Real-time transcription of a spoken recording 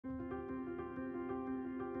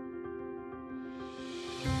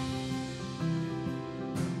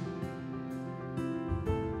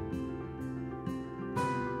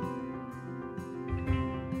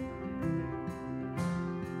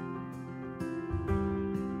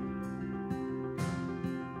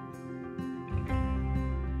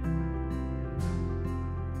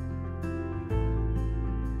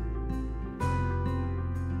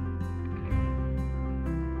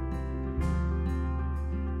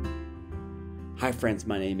Hi friends,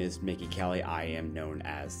 my name is Mickey Kelly. I am known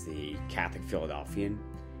as the Catholic Philadelphian,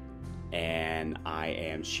 and I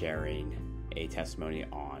am sharing a testimony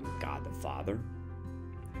on God the Father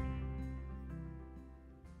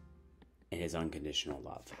and His unconditional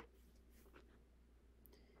love.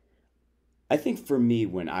 I think for me,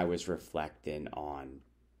 when I was reflecting on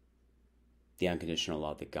the unconditional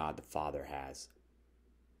love that God the Father has,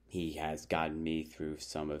 He has gotten me through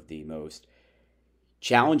some of the most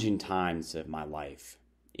challenging times of my life.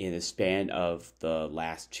 In the span of the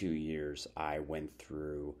last 2 years, I went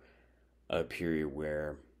through a period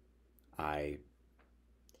where I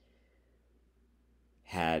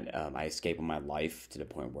had I escaped my life to the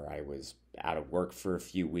point where I was out of work for a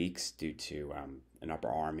few weeks due to an upper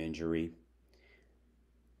arm injury.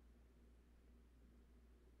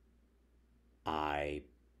 I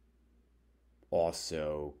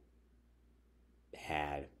also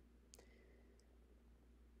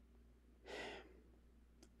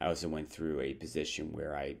went through a position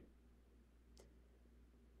where I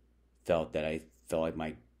felt like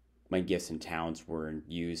my gifts and talents weren't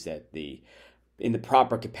used in the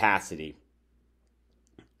proper capacity.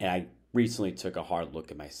 And I recently took a hard look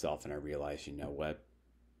at myself and I realized, you know what?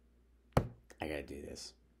 I gotta do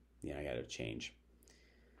this. I gotta change.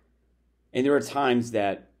 And there were times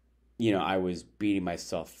that, I was beating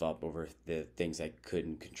myself up over the things I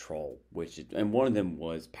couldn't control, and one of them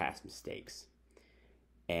was past mistakes.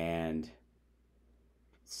 And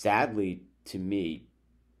sadly, to me,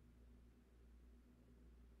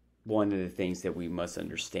 one of the things that we must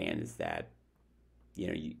understand is that,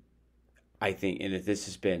 I think, and that this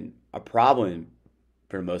has been a problem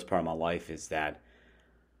for the most part of my life, is that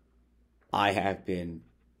I have been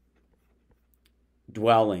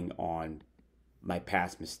dwelling on my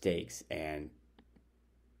past mistakes, and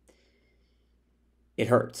it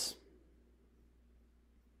hurts.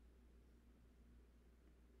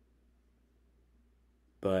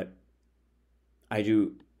 But I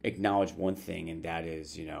do acknowledge one thing, and that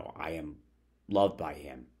is, I am loved by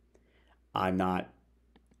Him. I'm not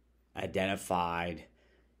identified,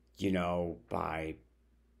 by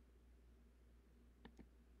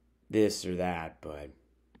this or that, but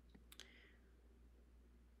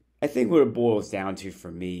I think what it boils down to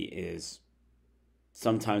for me is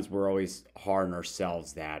sometimes we're always hard on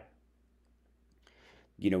ourselves that,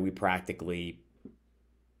 we practically,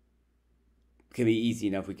 it can be easy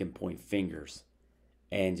enough we can point fingers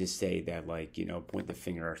and just say that, point the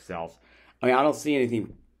finger at ourselves. I mean, I don't see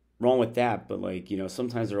anything wrong with that, but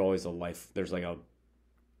sometimes there's like a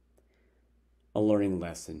learning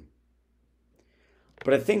lesson.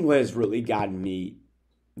 But I think what has really gotten me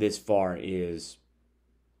this far is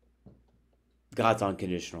God's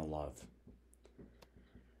unconditional love.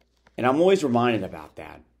 And I'm always reminded about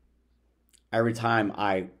that every time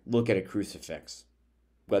I look at a crucifix,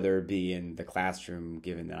 whether it be in the classroom,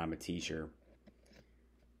 given that I'm a teacher,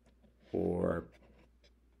 or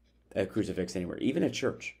a crucifix anywhere, even at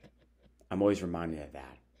church. I'm always reminded of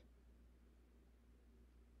that.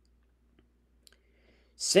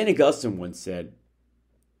 St. Augustine once said,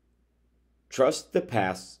 "Trust the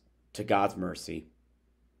past to God's mercy,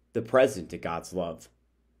 the present to God's love,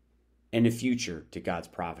 and the future to God's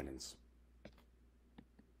providence."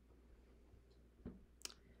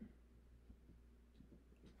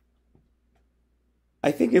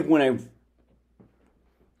 I think every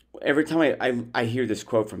time I hear this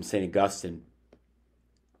quote from St. Augustine,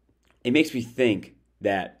 it makes me think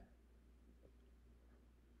that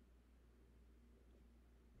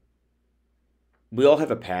we all have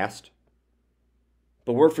a past,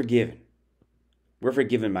 but we're forgiven. We're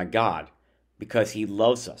forgiven by God because He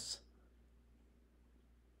loves us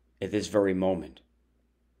at this very moment.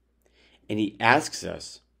 And He asks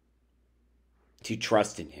us to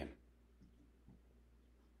trust in Him.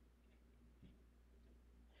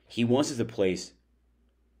 He wants us to place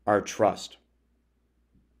our trust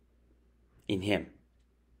in Him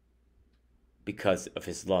because of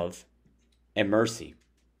His love and mercy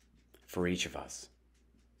for each of us.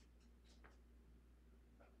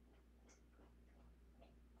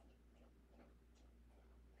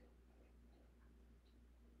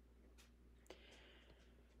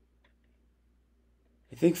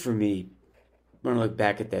 I think for me, when I look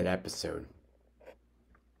back at that episode,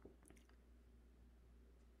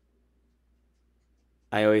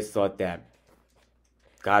 I always thought that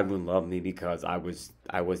God would love me because I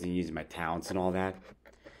wasn't using my talents and all that.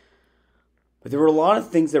 But there were a lot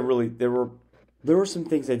of things that really there were some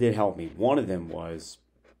things that did help me. One of them was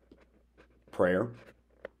prayer,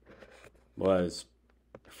 was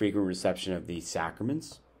frequent reception of the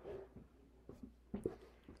sacraments,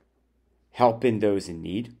 helping those in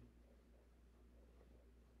need,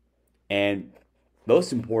 And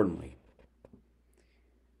most importantly,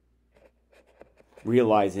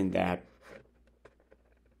 realizing that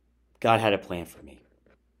God had a plan for me.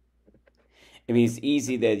 I mean, it's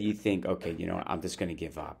easy that you think, okay, I'm just going to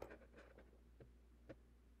give up.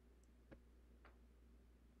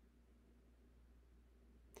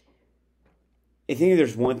 I think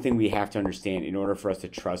there's one thing we have to understand in order for us to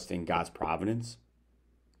trust in God's providence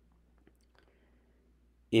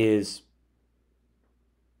is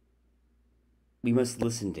we must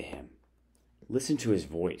listen to him. Listen to his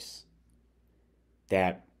voice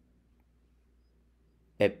that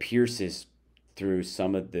pierces through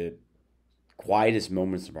some of the quietest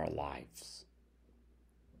moments of our lives.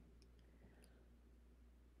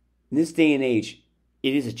 In this day and age,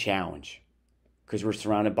 it is a challenge because we're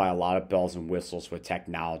surrounded by a lot of bells and whistles with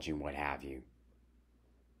technology and what have you.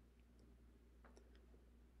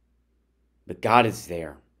 But God is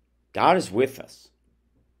there. God is with us.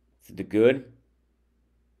 Through the good,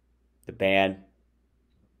 the bad,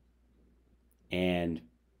 and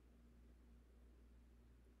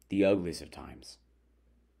the ugliest of times.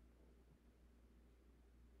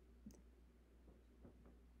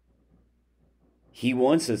 He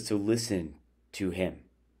wants us to listen to him.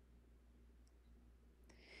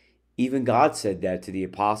 Even God said that to the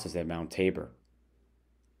apostles at Mount Tabor.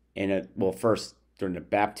 And first during the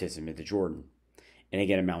baptism at the Jordan, and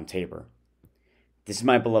again at Mount Tabor. This is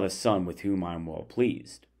my beloved Son with whom I am well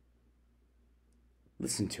pleased.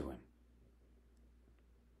 Listen to him.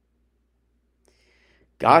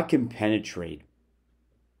 God can penetrate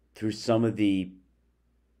through some of the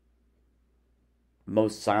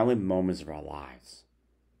most silent moments of our lives.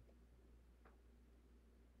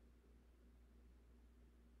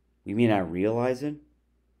 We may not realize it,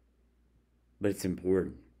 but it's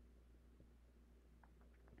important.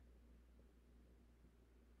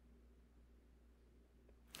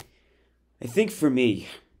 I think for me,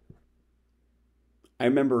 I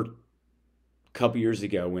remember a couple years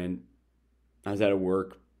ago when I was out of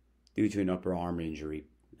work due to an upper arm injury.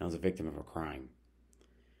 I was a victim of a crime.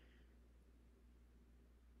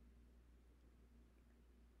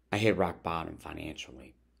 I hit rock bottom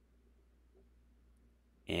financially.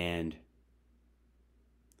 And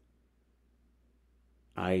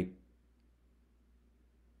I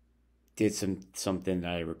did something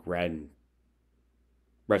that I regret, and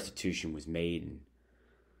restitution was made. And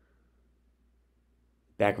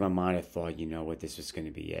back in my mind, I thought, this was going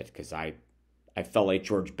to be it. Because I felt like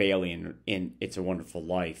George Bailey in It's a Wonderful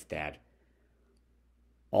Life, that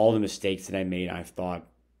all the mistakes that I made, I thought,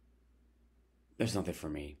 there's nothing for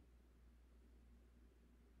me.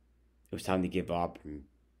 It was time to give up, and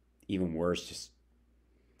even worse, just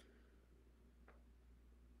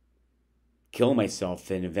kill myself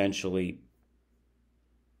and eventually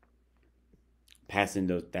passing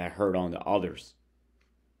that hurt on to others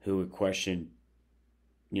who would question,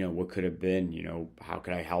 what could have been, how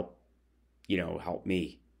could I help, help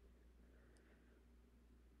me.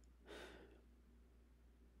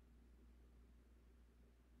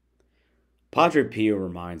 Padre Pio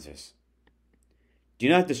reminds us, do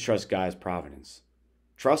not distrust God's providence.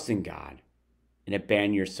 Trust in God and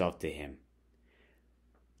abandon yourself to him.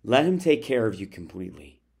 Let him take care of you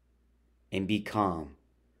completely and be calm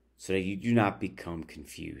so that you do not become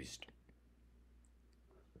confused.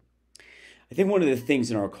 I think one of the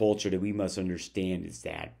things in our culture that we must understand is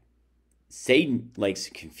that Satan likes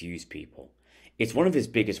to confuse people. It's one of his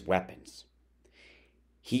biggest weapons.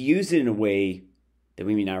 He uses it in a way that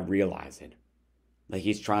we may not realize it. Like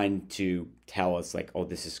he's trying to tell us, like, oh,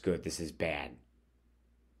 this is good, this is bad.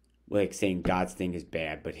 Like saying God's thing is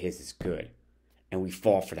bad, but his is good. And we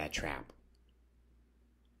fall for that trap.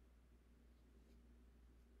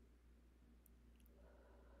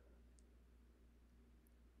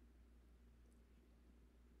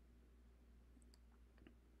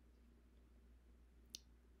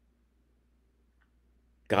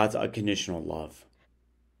 God's unconditional love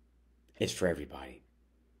is for everybody.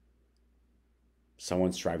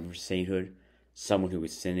 Someone striving for sainthood, someone who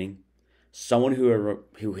is sinning, someone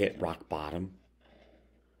who hit rock bottom,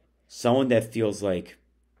 someone that feels like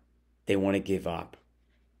they want to give up.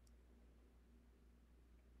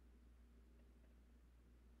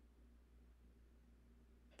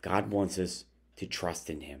 God wants us to trust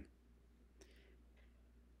in him.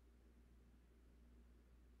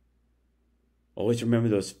 Always remember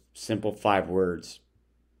those simple 5 words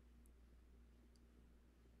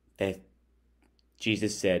that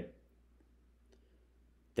Jesus said,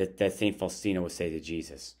 that St. Faustina would say to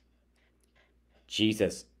Jesus.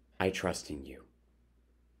 Jesus, I trust in you.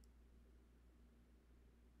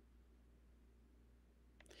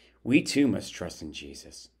 We too must trust in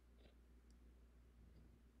Jesus.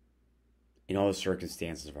 in all the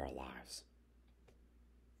circumstances of our lives.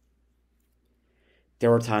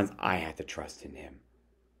 There are times I had to trust in Him.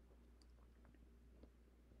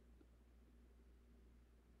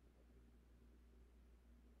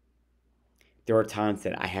 There are times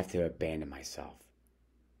that I have to abandon myself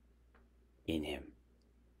in Him.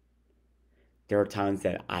 There are times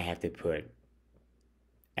that I have to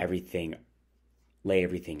lay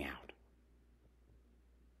everything out.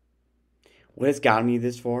 What has gotten me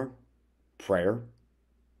this far? Prayer,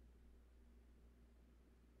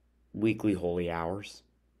 weekly holy hours,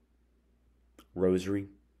 rosary,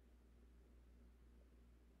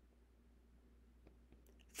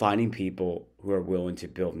 finding people who are willing to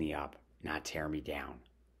build me up, not tear me down.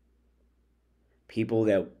 People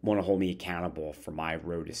that want to hold me accountable for my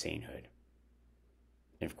road to sainthood.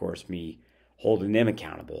 And of course, me holding them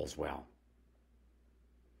accountable as well.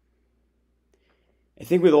 I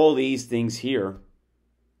think with all these things here,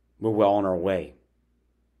 we're well on our way.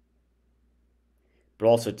 But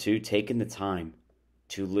also, too, taking the time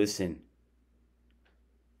to listen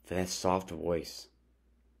for that soft voice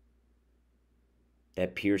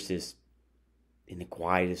that pierces in the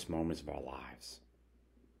quietest moments of our lives.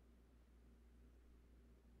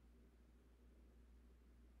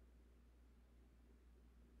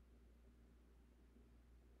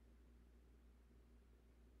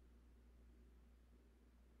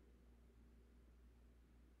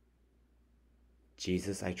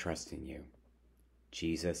 Jesus, I trust in you.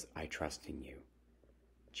 Jesus, I trust in you.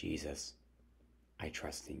 Jesus, I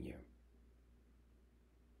trust in you.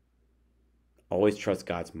 Always trust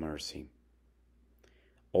God's mercy.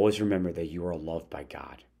 Always remember that you are loved by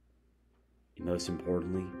God. And most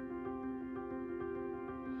importantly,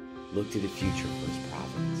 look to the future for His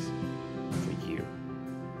providence for you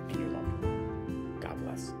and your life.